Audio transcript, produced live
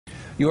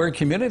Your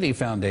Community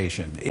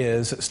Foundation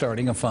is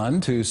starting a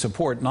fund to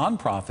support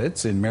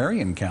nonprofits in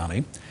Marion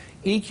County.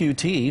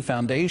 EQT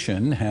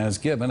Foundation has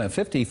given a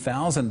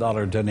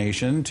 $50,000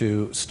 donation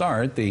to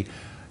start the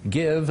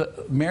Give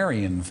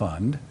Marion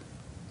Fund.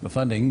 The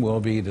funding will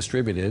be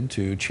distributed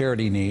to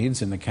charity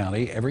needs in the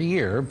county every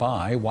year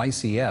by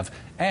YCF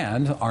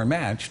and are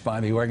matched by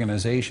the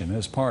organization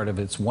as part of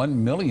its $1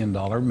 million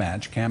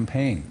match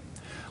campaign.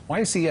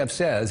 YCF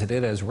says that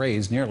it has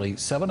raised nearly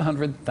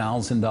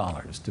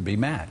 $700,000 to be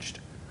matched.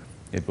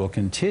 It will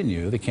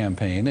continue the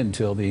campaign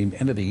until the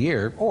end of the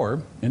year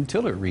or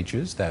until it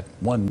reaches that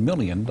 $1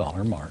 million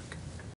mark.